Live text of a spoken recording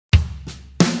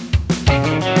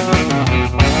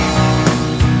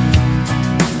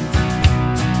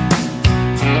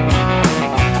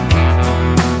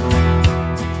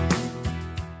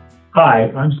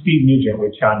Hi, I'm Steve Nugent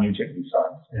with John Nugent and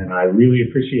Sons, and I really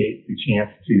appreciate the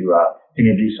chance to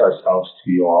introduce ourselves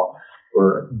to you all.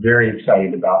 We're very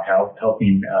excited about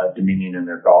helping Dominion in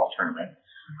their golf tournament.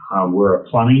 We're a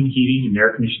plumbing, heating, and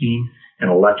air conditioning,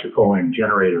 and electrical and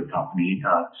generator company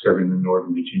serving the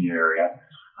Northern Virginia area.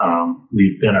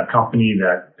 We've been a company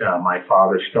that my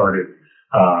father started,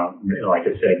 like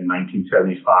I said, in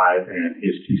 1975, and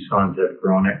his two sons have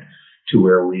grown it to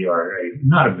where we are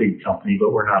not a big company,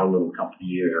 but we're not a little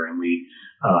company either. And we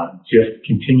just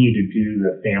continue to do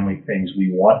the family things.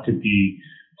 We want to be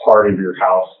part of your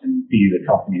house and be the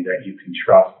company that you can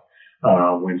trust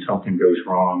when something goes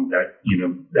wrong,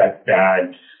 that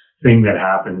bad thing that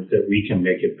happens, that we can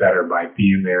make it better by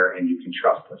being there and you can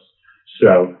trust us.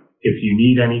 So if you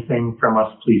need anything from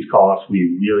us, please call us.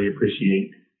 We really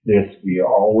appreciate this. We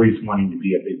are always wanting to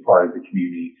be a big part of the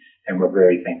community, and we're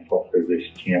very thankful for this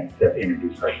chance to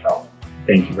introduce ourselves.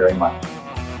 Thank you very much.